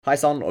Hei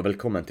sann, og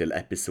velkommen til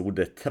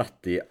episode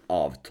 30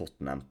 av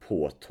Tottenham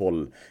på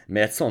 12.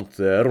 Med et sånt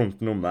rundt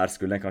nummer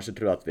skulle en kanskje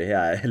tro at vi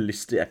har en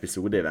lystig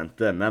episode i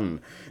vente, men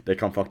det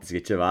kan faktisk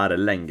ikke være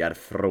lenger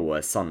fra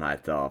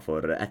sannheten,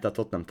 for etter at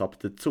Tottenham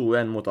tappte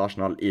 2-1 mot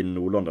Arsenal i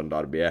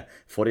Nord-London-derbyet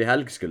forrige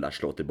helg, skulle de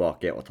slå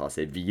tilbake og ta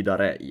seg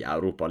videre i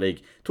Europa League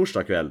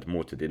torsdag kveld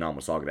mot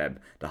Dinamo Zagreb.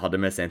 De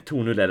hadde med seg en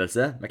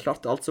 2-0-ledelse, men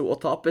klarte altså å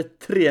tape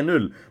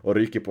 3-0 og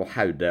ryke på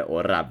hodet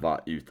og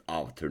ræva ut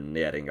av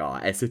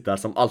turneringa. Jeg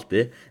sitter som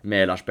alltid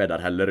med Lars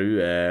Peder Hellerud.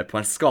 På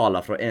en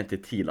skala fra 1 til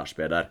 10, Lars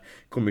Peder,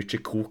 hvor mye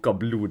koker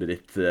blodet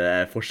ditt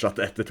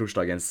fortsatt etter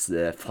torsdagens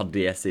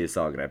fadese i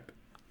Zagreb?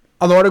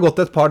 Ja, nå har det gått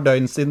et par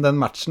døgn siden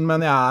den matchen,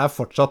 men jeg er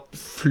fortsatt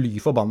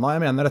fly forbanna.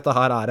 Jeg mener dette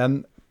her er en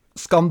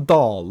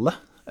skandale.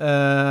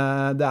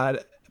 Det er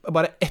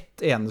bare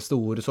ett eneste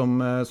ord som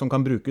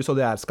kan brukes, og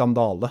det er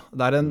skandale.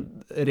 Det er en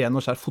ren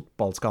og skjær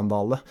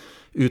fotballskandale,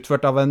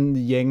 utført av en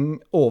gjeng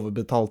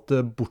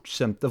overbetalte,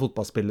 bortskjemte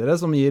fotballspillere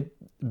som gir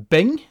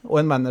beng, og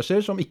en manager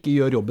som ikke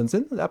gjør jobben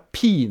sin. Det er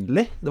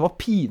pinlig. Det var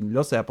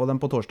pinlig å se på dem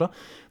på torsdag.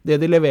 Det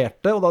de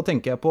leverte, og da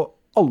tenker jeg på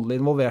alle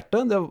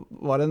involverte, det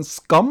var en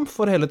skam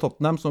for hele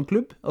Tottenham som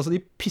klubb. Altså, de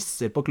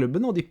pisser på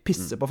klubben, og de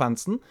pisser på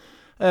fansen.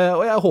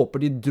 Og jeg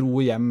håper de dro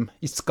hjem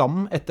i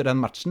skam etter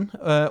den matchen,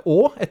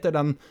 og etter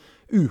den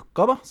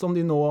uka da, som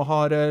de nå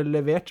har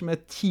levert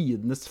med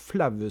tidenes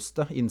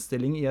flaueste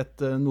innstilling i et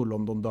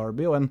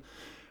Nord-London-derby, og en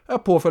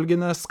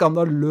påfølgende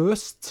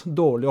skandaløst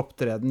dårlig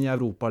opptreden i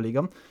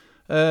Europaligaen.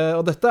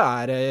 Og dette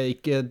er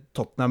ikke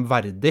Tottenham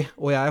verdig,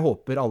 og jeg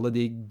håper alle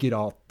de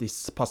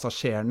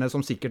gratispassasjerene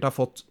som sikkert har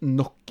fått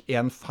nok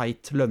en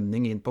feit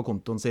lønning inn på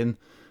kontoen sin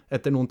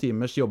etter noen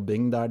timers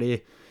jobbing der de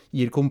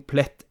gir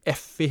komplett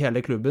F i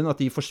hele klubben,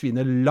 at de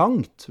forsvinner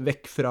langt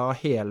vekk fra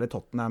hele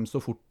Tottenham så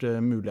fort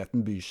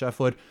muligheten byr seg.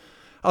 For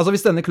altså,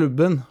 hvis denne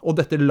klubben og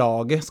dette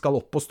laget skal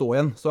opp og stå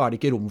igjen, så er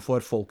det ikke rom for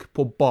folk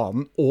på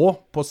banen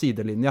og på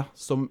sidelinja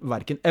som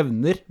hverken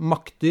evner,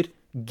 makter,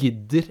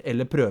 gidder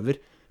eller prøver.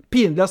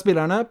 Pinlig av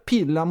spillerne,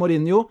 pinlig av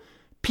Mourinho,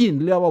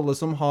 pinlig av alle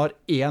som har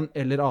en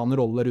eller annen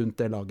rolle rundt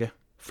det laget.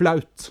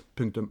 Flaut,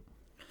 punktum.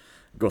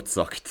 Godt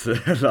sagt,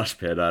 Lars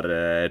Peder.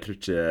 Jeg tror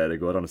ikke det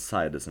går an å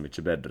si det så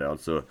mye bedre.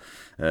 Altså,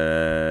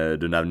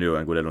 du nevner jo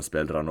en god del om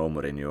spillerne og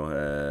Mourinho,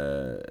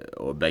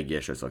 og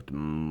begge er selvsagt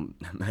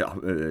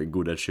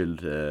god del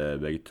skyld,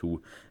 begge to.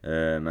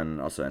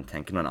 Men altså, en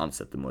tenker når en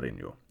ansetter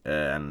Mourinho.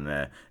 En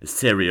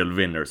serial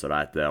winner, så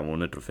det heter. Han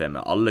vunnet trofé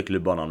med alle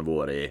klubbene han har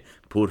vært i.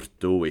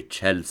 Porto, i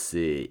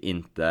Chelsea,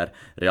 Inter,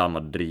 Real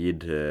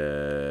Madrid,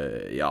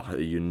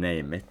 you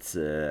name it.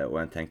 Og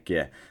en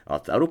tenker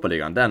at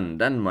Europaligaen,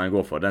 den må en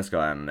gå for. Den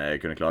skal en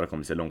kunne klare å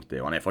komme seg langt i.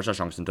 Og han har fortsatt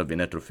sjansen til å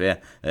vinne et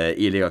trofé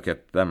i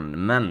Ligacupen,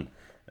 men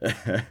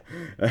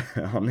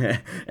han er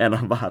en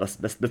av verdens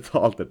best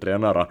betalte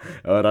trenere,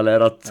 og de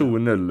leder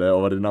 2-0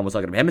 over Dinamo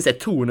Zagreb. Hjemme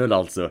seg 2-0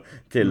 altså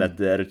til et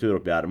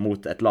returoppgjør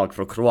mot et lag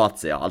fra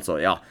Kroatia.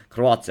 Altså, ja,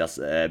 Kroatias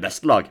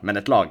beste lag,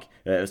 men et lag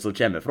som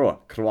kommer fra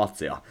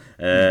Kroatia.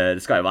 Det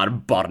skal jo være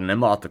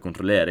barnemat å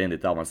kontrollere inn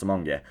dette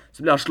avansementet.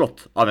 Så blir han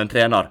slått av en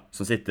trener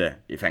som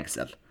sitter i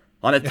fengsel.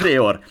 Han er 3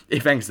 år i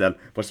fengsel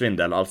for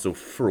svindel, altså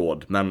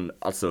fraud. Men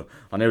altså,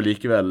 han er jo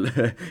likevel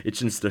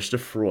ikke den største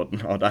frauden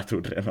av de to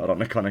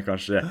trenerne, kan jeg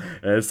kanskje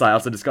si.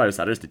 Altså, det skal jo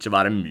seriøst ikke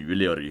være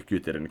mulig å ryke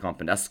ut i denne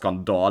kampen. Det er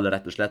skandale,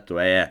 rett og slett. Og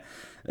jeg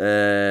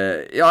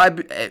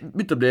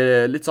begynte å bli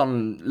litt sånn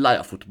lei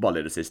av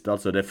fotball i det siste.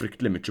 Altså, det er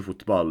fryktelig mye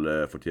fotball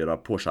for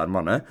tida på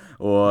skjermene.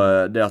 Og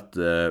det at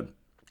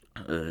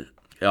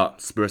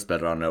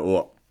Spurs-spillerne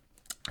og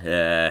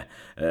jeg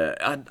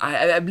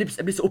blir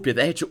så oppgitt.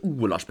 Jeg har ikke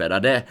ord, Lars Peder.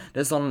 Det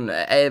er sånn,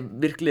 jeg er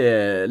virkelig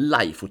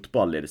lei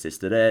fotball i det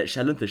siste. Det er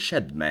sjelden det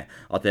skjedd meg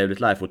at jeg er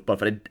blitt lei fotball,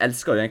 for jeg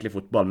elsker jo egentlig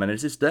fotball, men i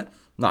det siste,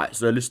 nei,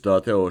 så jeg har lyst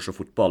til å se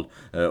fotball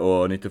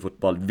og nytte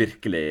fotball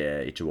virkelig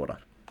ikke går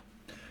der.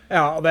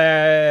 Ja,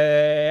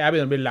 jeg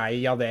begynner å bli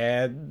lei av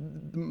det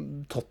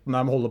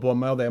Tottenham holder på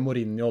med, og det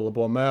Mourinho holder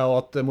på med, og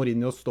at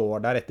Mourinho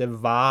står der etter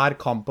hver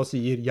kamp og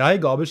sier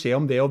 «Jeg ga beskjed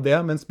om det og det,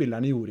 men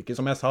spillerne gjorde ikke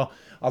som jeg sa».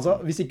 Altså,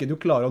 hvis ikke du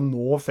klarer å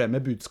nå frem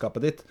med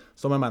budskapet ditt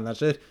som en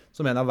manager,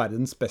 som en av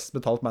verdens best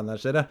betalt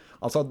managere,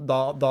 altså,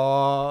 da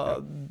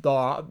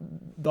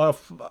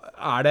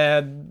er det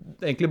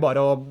egentlig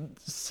bare å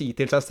si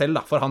til seg selv,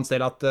 da, for han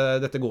selv, at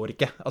dette går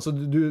ikke. Altså,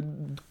 du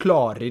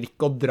klarer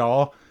ikke å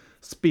dra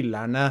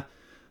spillerne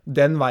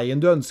den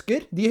veien du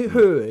ønsker. De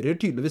hører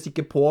tydeligvis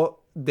ikke på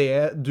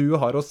det du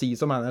har å si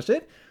som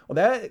manager, og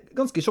det er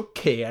ganske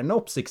sjokkerende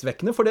og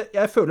oppsiktsvekkende, for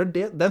jeg føler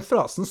den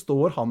frasen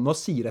står han og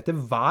sier etter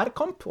hver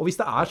kamp, og hvis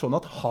det er sånn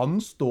at han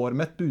står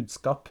med et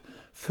budskap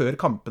før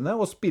kampene,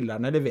 og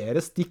spillerne leverer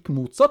stikk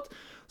motsatt,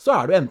 så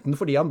er det enten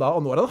fordi han da,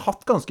 og nå har han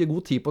hatt ganske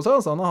god tid på seg,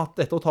 altså han har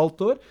hatt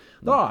 1,5 år,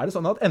 da er det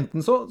sånn at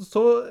enten så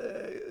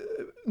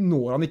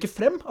når han ikke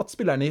frem, at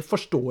spillerne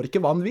forstår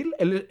ikke hva han vil,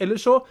 eller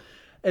så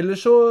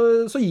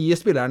gir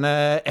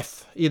spillerne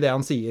F i det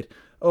han sier.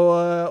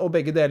 Og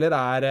begge deler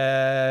er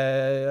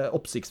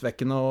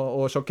oppsiktsvekkende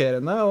og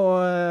sjokkerende,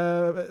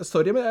 og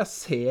sorry, men jeg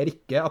ser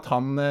ikke at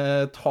han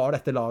tar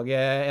dette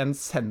laget en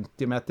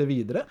centimeter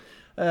videre.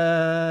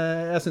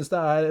 Jeg synes det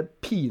er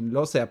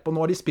pinlig å se på.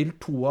 Nå har de spilt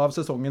 2 av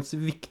sesongens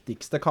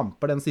viktigste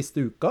kamper den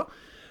siste uka.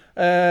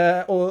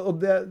 Og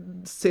det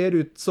ser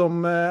ut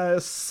som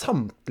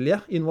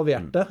samtlige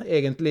involverte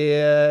egentlig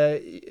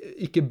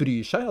ikke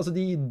bryr seg. Altså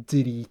de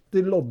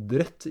driter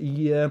loddrett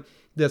i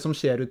det som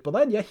skjer ut på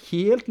der. De er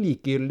helt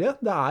likegyldige.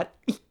 Det er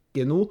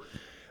ikke noe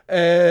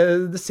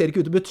det ser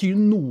ikke ut til å bety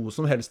noe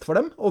som helst for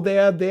dem, og det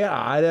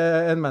er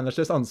en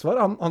managers ansvar.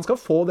 Han skal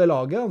få det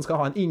laget, han skal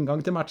ha en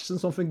inngang til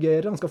matchen som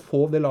fungerer, han skal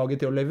få det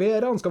laget til å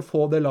levere, han skal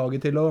få det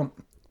laget til å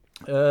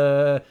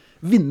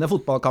vinne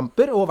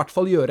fotballkamper, og i hvert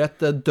fall gjøre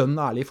et dønn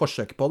ærlig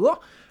forsøk på det da.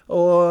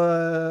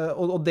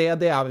 Og det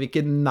er vi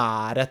ikke i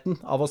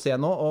nærheten av å se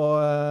nå, og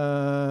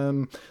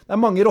det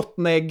er mange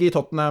råttne egg i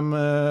Tottenham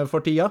for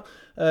tida,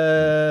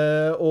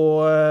 og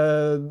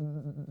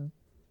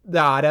det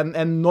er en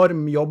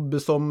enorm jobb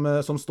som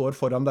står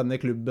foran denne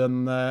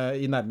klubben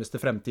i nærmeste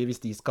fremtid,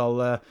 hvis de skal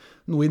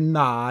noe i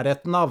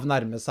nærheten av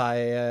nærme seg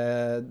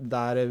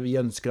der vi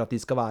ønsker at de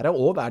skal være,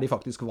 og der de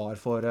faktisk var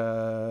for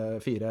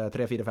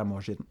 3-4-5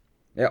 år siden.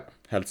 Ja,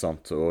 helt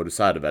sant, og du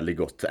sier det veldig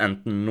godt.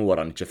 Enten når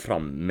han ikke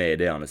fram med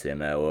ideene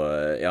sine, og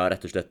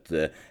rett og slett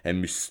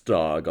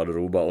mistet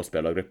garderober og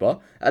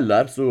spillergrupper,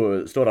 eller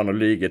så står han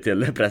og lyger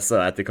til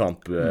pressa etter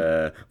kamp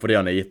fordi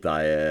han har gitt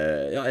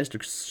deg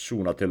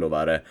instruksjoner til å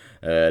være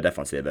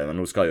defensive, men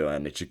nå skal jo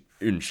han ikke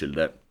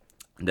unnskylde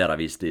det de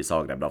viste i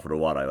Zagreb, da, for da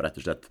var det jo rett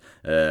og slett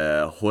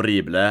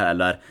horrible,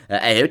 eller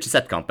jeg har jo ikke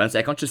sett kampen, så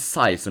jeg kan ikke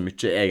si så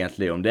mye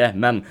egentlig om det,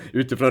 men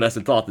utifra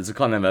resultatet så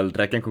kan jeg vel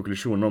trekke en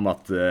konklusjon om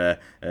at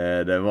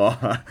det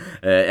var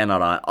en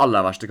av de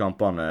aller verste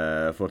kampene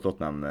for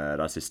Tottenham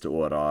de siste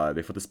årene.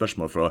 Vi har fått et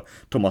spørsmål fra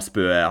Thomas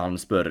Bø, han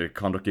spør,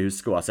 kan dere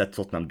huske å ha sett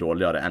Tottenham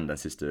dårligere enn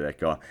den siste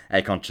veka?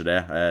 Jeg kan ikke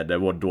det,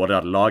 det var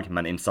dårligere lag,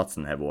 men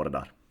innsatsen har vært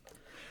der.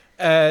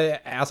 Jeg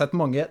har sett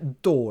mange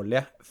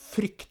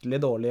fryktelig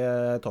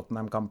dårlige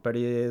Tottenham-kamper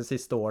de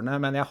siste årene,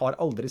 men jeg har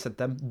aldri sett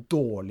dem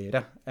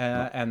dårligere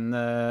enn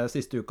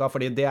siste uka,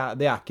 fordi det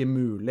er ikke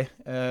mulig.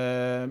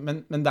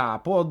 Men det er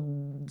på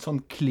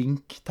sånn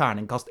klink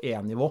terningkast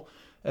 1-nivå,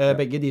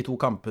 begge de 2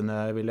 kampene,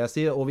 vil jeg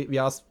si, og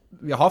vi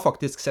har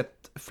faktisk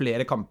sett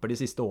flere kamper de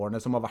siste årene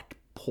som har vært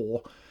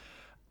på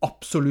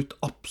absolutt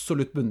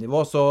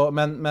bunnivå,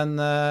 men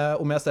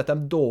om jeg har sett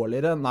dem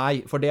dårligere?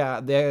 Nei, for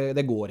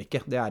det går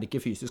ikke. Det er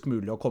ikke fysisk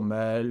mulig å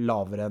komme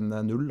lavere enn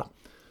 0 da.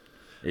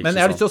 Men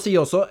jeg har lyst til å si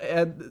også,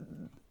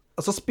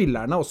 altså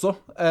spillerne også,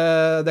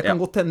 det kan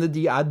godt hende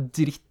de er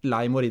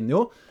drittlei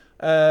Mourinho,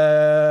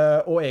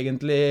 og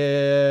egentlig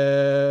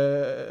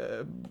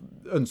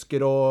ønsker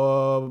å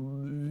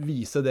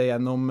vise det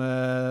gjennom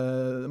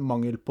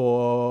mangel på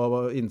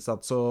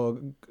innsats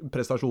og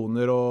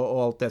prestasjoner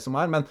og alt det som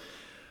men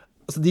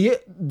altså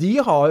de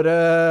har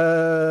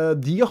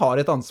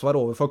et ansvar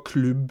overfor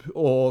klubb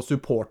og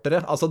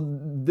supportere. Altså,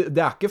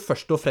 det er ikke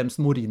først og fremst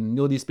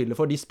Mourinho de spiller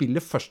for. De spiller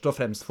først og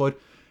fremst for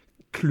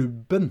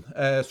klubben,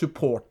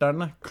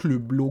 supporterne,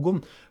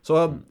 klubblogoen. Så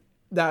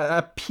det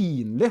er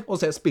pinlig å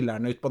se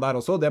spillerne ut på der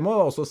også. Det må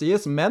også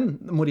sies. Men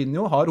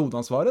Mourinho har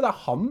hovedansvaret. Det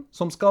er han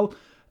som skal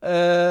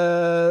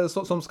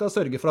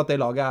sørge for at det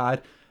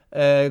laget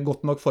er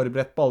godt nok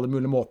forberedt på alle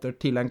mulige måter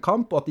til en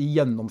kamp, og at de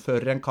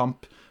gjennomfører en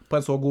kamp på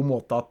en så god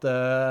måte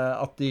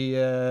at de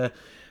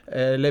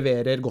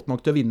leverer godt nok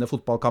til å vinne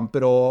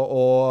fotballkamper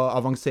og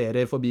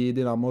avanserer forbi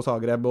Dinamo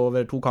Zagreb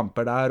over 2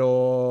 kamper der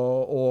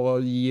og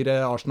gir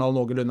Arsenal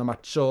noenlunde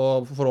match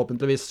og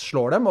forhåpentligvis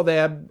slår dem, og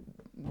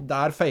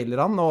der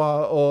feiler han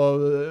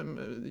og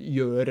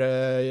gjør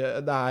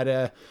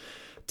det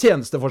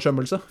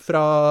tjenesteforsømmelse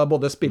fra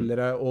både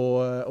spillere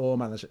og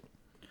manager.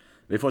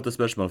 Vi får et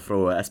spørsmål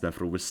fra Espen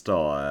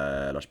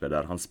Frogestad, Lars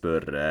Peder. Han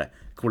spør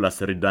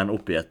hvordan rydder en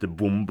opp i et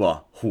bomba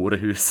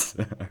horehus?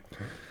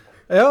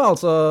 Ja,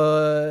 altså,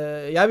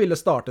 jeg ville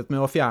startet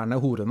med å fjerne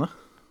horene.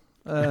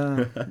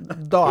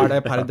 Da er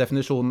det per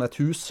definisjon et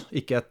hus,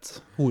 ikke et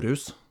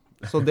horehus.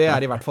 Så det er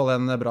i hvert fall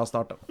en bra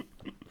start da.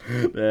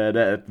 Det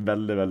er et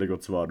veldig, veldig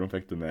godt svar. Nå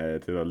fikk du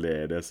meg til å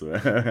le det, så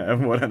jeg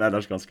var en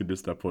ellers ganske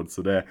dystra podd,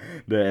 så det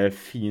er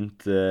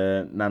fint.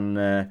 Men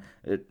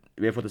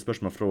vi har fått et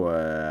spørsmål fra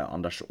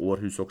Anders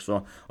Århus også,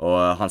 og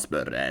han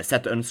spør,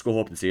 sett ønske og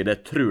håp til side,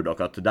 tror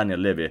dere at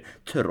Daniel Levy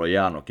tør å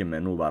gjøre noe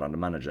med nåværende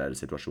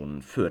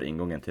managersituasjonen før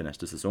inngangen til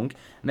neste sesong,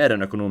 med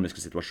den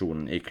økonomiske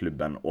situasjonen i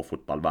klubben og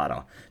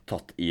fotballverden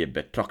tatt i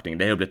betraktning?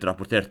 Det har jo blitt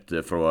rapportert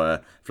fra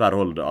flere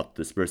hold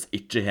at Spurs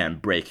ikke har en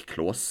break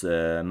clause,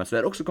 men så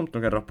er det også kommet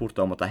noen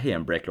rapporter om at de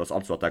har en break clause,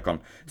 altså at de kan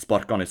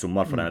sparke han i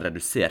sommer for en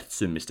redusert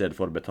sum i stedet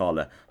for å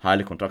betale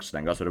hele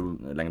kontraktslengda, så det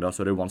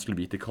er jo vanskelig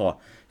å vite hva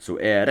som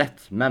er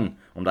rett, men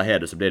om de har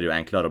det, så blir det jo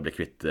enklere å bli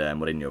kvitt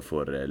Mourinho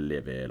for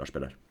Levy, Lars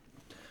Peder.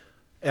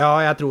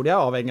 Ja, jeg tror de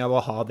er avhengig av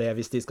å ha det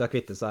hvis de skal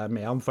kvitte seg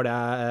med ham, for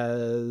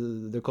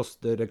det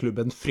koster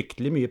klubben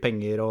fryktelig mye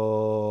penger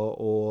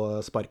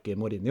å sparke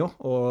Mourinho,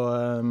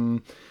 og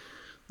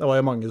Det var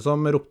jo mange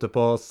som ropte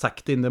på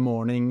sacked in the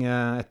morning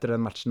etter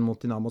den matchen mot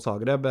Dinamo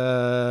Zagreb.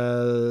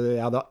 Jeg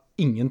hadde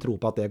ingen tro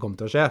på at det kom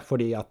til å skje,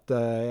 fordi at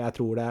jeg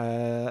tror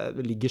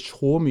det ligger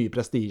så mye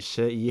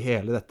prestisje i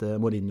hele dette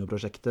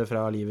Mourinho-prosjektet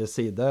fra livets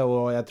side,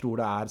 og jeg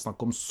tror det er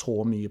snakk om så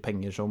mye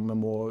penger som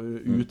må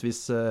ut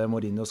hvis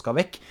Mourinho skal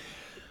vekk.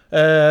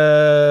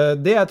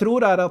 Det jeg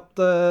tror er at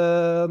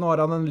nå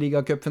har han en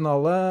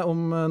ligacupfinale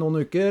om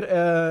noen uker.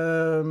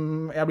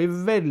 Jeg blir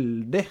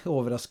veldig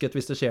overrasket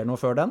hvis det skjer noe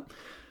før den.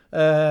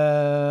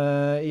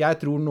 Jeg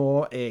tror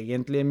nå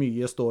egentlig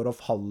mye står og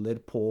faller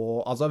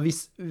på, altså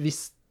hvis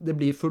det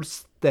blir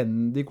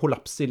fullstendig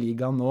kollaps i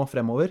ligaen nå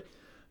fremover,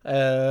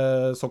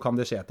 så kan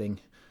det skje ting.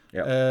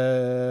 Ja.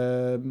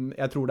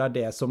 Jeg tror det er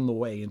det som nå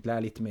egentlig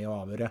er litt med å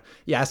avgjøre.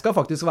 Jeg skal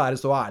faktisk være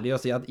så ærlig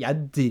og si at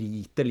jeg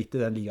driter litt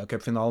i den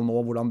ligacupfinalen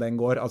nå, hvordan den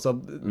går. Altså,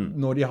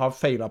 når de har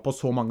feilet på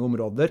så mange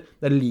områder,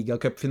 den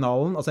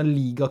ligacupfinalen, altså en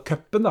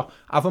ligacupen da,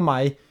 er for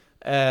meg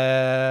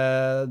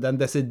den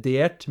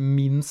desidert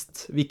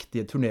minst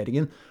viktige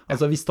turneringen.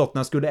 Altså hvis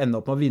Tottenham skulle ende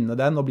opp med å vinne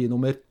den og bli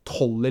nummer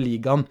 12 i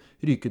ligaen,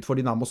 ryket for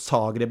Dinamo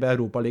Zagreb i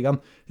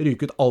Europaligaen,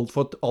 ryket alt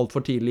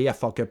for tidlig i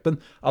FA-cupen,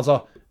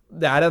 altså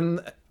det er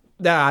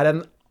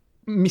en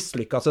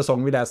mislykket sesong,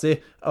 vil jeg si,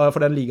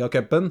 for den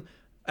ligacupen.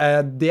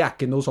 Det er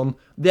ikke noe sånn,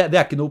 det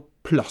er ikke noe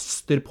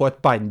plaster på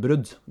et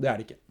beinbrudd, det er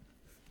det ikke.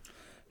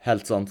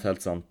 Helt sant,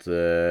 helt sant.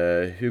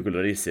 Hugo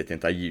Lloris sitt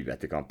intervju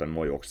etter kampen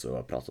må jo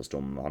også prates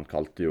om. Han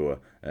kalte jo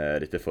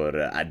dette for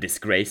a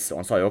disgrace, og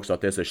han sa jo også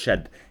at det som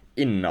skjedde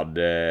innad,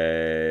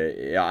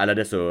 ja, eller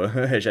det som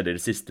skjedde i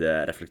det siste,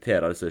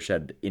 reflekterer det som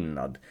skjedde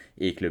innad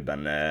i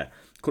klubben.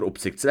 Hvor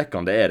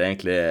oppsiktsvekkende er det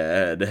egentlig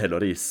det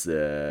Lloris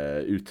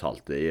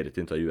uttalte i dette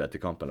intervjuet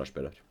etter kampen, Lars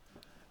Peder?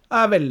 Det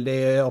er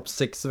veldig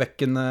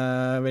oppsiktsvekkende,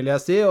 vil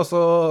jeg si. Og så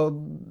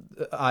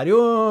er jo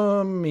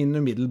min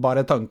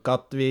umiddelbare tanke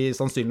at vi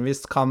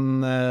sannsynligvis kan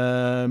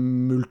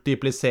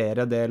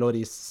multiplisere det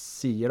Lloris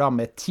sier da,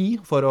 med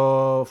 10 for å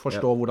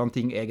forstå hvordan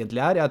ting egentlig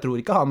er. Jeg tror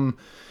ikke han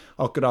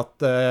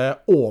akkurat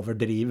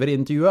overdriver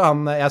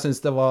intervjuet. Jeg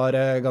synes det var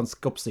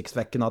ganske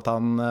oppsiktsvekkende at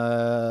han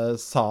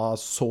sa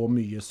så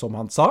mye som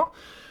han sa.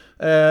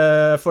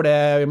 For det,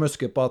 vi må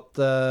huske på at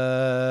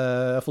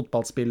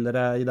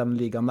fotballspillere i den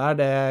ligaen der,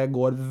 det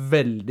går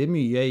veldig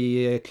mye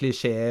i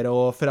klisjeer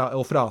og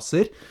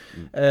fraser.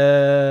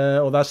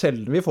 Og det er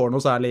sjelden vi får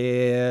noe særlig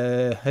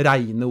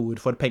reine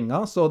ord for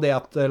penga, så det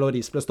at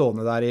Lloris ble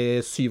stående der i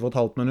 7,5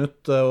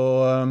 minutter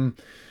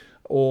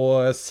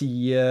og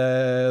si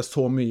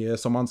så mye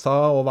som han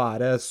sa, og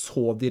være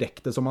så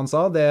direkte som han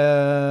sa,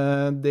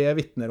 det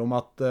vitner om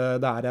at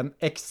det er en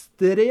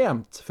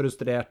ekstremt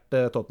frustrert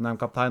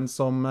Tottenham-kaptein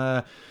som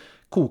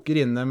koker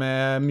inne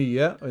med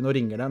mye. Oi, nå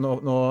ringer det,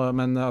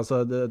 men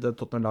altså, det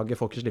Tottenham-laget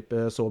får ikke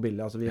slippe så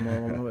billig. Altså,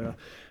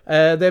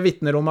 det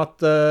vitner om at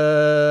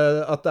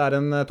det er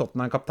en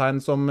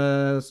Tottenham-kaptein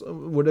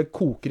hvor det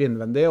koker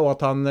innvendig, og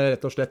at han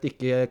rett og slett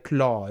ikke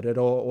klarer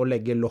å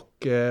legge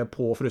lokk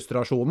på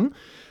frustrasjonen.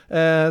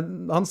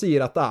 Han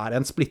sier at det er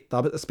en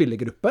splittet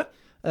spillergruppe,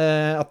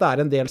 at det er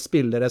en del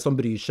spillere som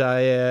bryr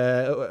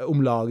seg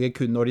om laget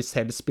kun når de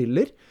selv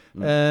spiller.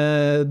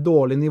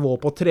 Dårlig nivå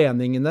på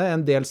treningene,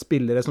 en del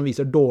spillere som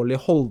viser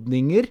dårlige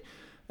holdninger.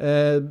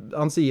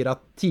 Han sier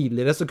at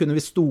tidligere så kunne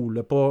vi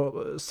stole på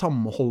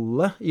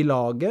samholdet i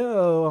laget,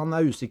 og han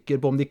er usikker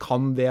på om de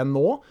kan det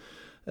nå.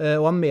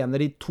 Og han mener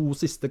de 2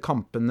 siste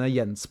kampene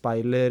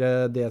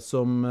gjenspeiler det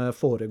som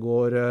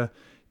foregår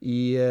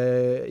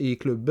i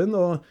klubben,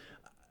 og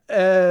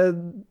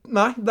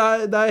nei,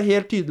 det er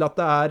helt tydelig at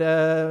det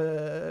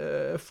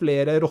er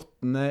flere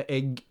råttende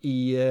egg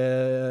i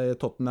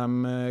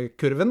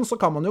Tottenham-kurven. Så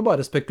kan man jo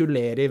bare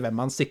spekulere i hvem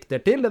man sikter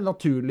til. Det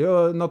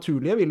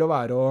naturlige vil jo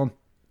være å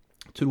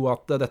tro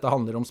at dette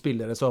handler om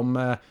spillere som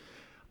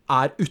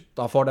er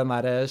utenfor den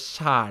der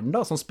kjernen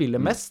da, som spiller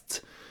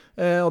mest.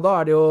 Og da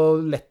er det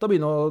jo lett å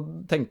begynne å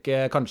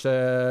tenke kanskje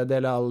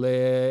Dele Alli,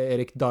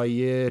 Erik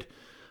Dyer,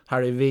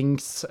 Harry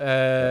Winks,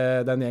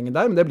 den gjengen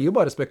der, men det blir jo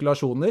bare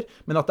spekulasjoner,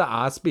 men at det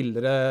er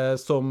spillere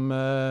som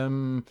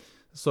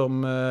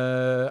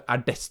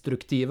er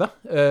destruktive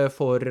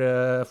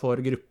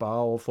for gruppa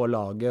og for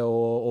laget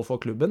og for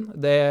klubben,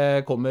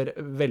 det kommer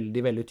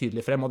veldig, veldig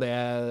tydelig frem, og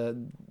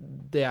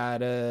det er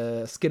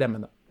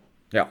skremmende.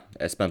 Ja,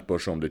 jeg er spent på å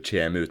se om det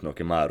kommer ut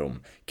noe mer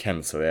om hvem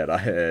som er de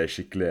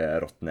skikkelig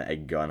råttende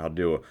egga. Han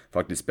hadde jo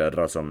faktisk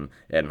spillere som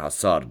Eden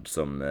Hazard,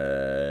 som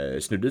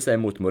snudde seg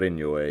mot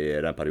Mourinho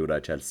i den perioden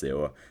i Chelsea,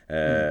 og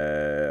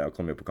han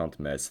kom jo på kant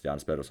med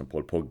stjernespillere som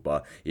Paul Pogba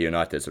i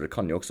United, så det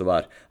kan jo også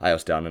være en av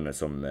stjernene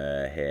som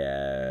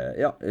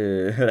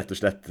rett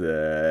og slett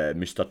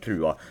mistet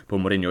trua på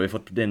Mourinho. Vi har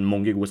fått inn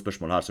mange gode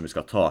spørsmål her som vi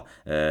skal ta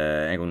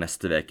en gang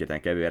neste veke,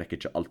 tenker jeg. Vi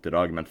rekker ikke alt i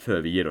dag, men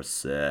før vi gir oss,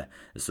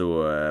 så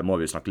må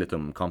vi snakke litt om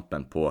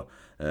kampen på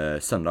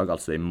søndag,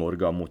 altså i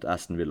morgen mot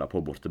Aston Villa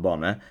på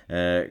bortebane.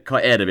 Hva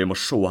er det vi må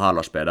se her,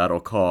 Lars Peder,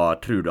 og hva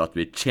tror du at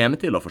vi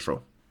kommer til å få se?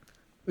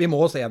 Vi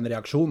må se en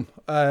reaksjon.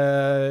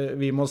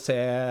 Vi må se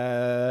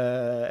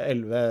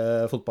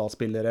 11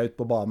 fotballspillere ut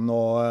på banen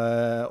og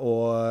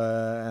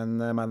en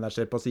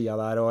manager på siden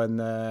der, og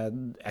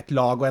et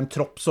lag og en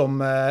tropp som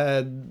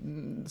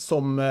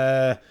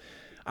er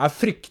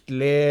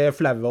fryktelig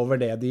flaue over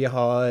det de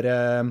har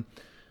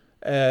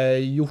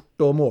gjort,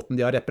 og måten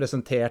de har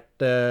representert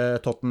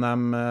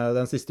Tottenham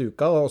den siste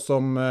uka, og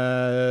som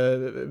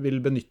vil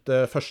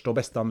benytte første og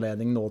beste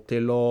anledning nå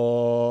til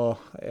å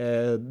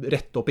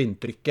rette opp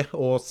inntrykket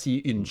og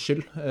si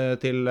unnskyld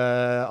til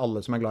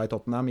alle som er glad i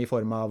Tottenham i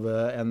form av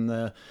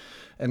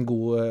en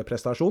god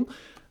prestasjon.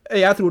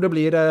 Jeg tror det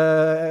blir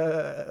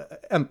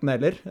enten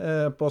eller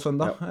på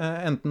søndag.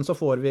 Enten så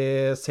får vi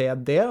se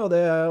det, og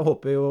det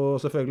håper jo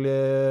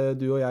selvfølgelig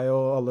du og jeg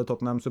og alle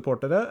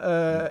Tottenham-supportere,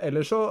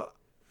 eller så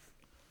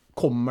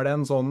kommer det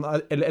en sånn,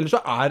 eller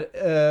så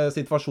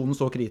situasjonen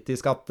så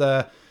kritisk at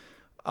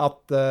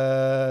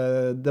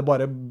det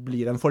bare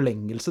blir en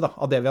forlengelse da,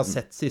 av det vi har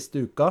sett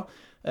siste uka.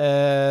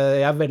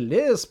 Jeg er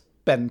veldig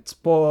spent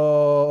på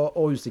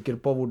og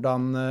usikker på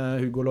hvordan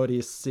Hugo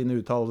Lloris sine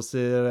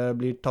uttalelser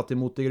blir tatt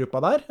imot i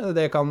gruppa der.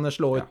 Det kan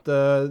slå ut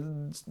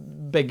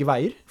begge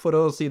veier, for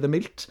å si det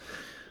mildt.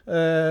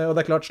 Og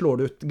det er klart, slår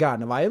du ut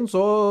gærne veien,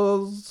 så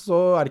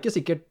er det ikke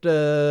sikkert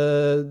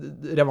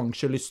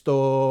revansjelyst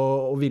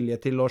og vilje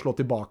til å slå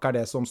tilbake er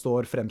det som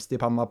står fremst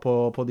i panna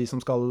på de som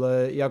skal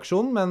i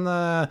aksjon, men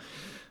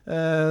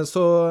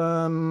så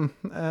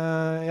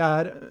jeg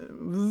er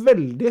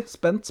veldig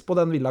spent på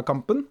den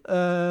Villa-kampen.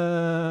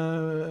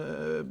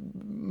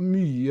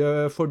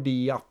 Mye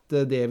fordi at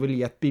det vil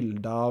gi et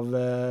bilde av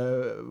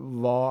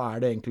hva er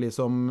det egentlig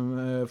som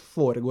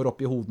foregår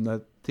opp i hodene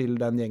til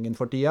den gjengen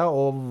for tida,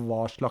 og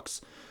hva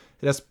slags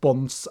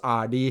respons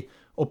er de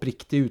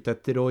oppriktig ute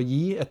etter å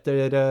gi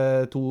etter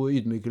 2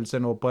 ydmykelser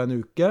nå på en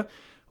uke,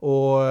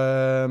 og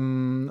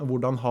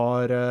hvordan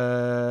har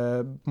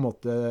på en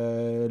måte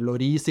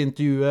Lloris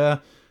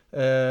intervjuet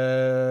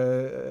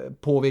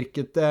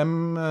påvirket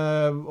dem,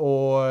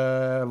 og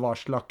hva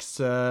slags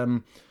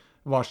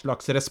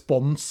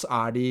respons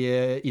er de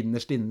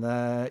innerst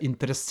inne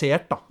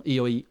interessert da, i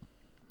å gi.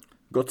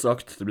 Godt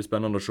sagt. Det blir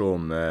spennende å se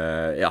om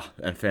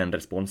en får en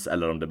respons,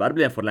 eller om det bare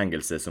blir en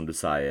forlengelse, som du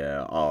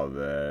sier, av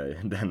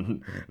den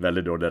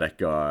veldig dårlige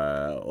rekka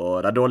og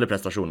de dårlige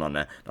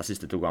prestasjonene de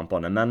siste 2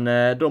 kampene. Men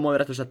da må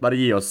vi rett og slett bare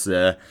gi oss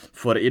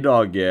for i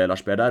dag,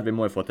 Lars Peder. Vi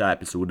må jo få til en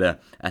episode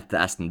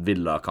etter Aston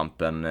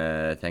Villa-kampen,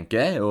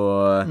 tenker jeg.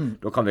 Og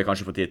da kan vi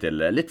kanskje få tid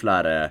til litt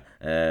flere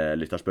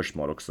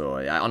lytterspørsmål også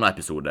i en annen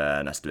episode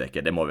neste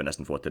uke. Det må vi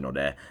nesten få til når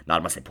det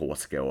nærmer seg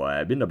påske og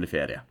begynner å bli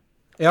ferie.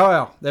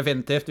 Ja,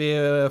 definitivt. Vi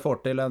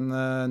får til en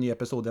ny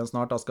episode igjen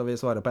snart. Da skal vi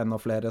svare på enda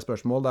flere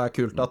spørsmål. Det er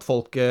kult at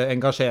folk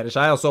engasjerer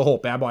seg, og så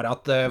håper jeg bare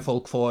at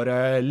folk får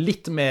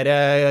litt mer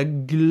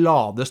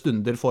glade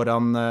stunder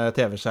foran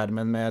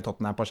TV-skjermen med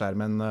Tottenham på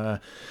skjermen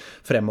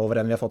fremover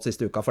enn vi har fått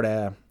siste uka, for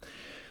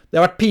det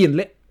har vært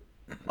pinlig.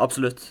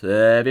 Absolutt.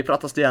 Vi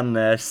prates igjen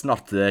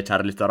snart,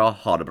 kjære lyttere.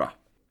 Ha det bra.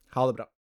 Ha det bra.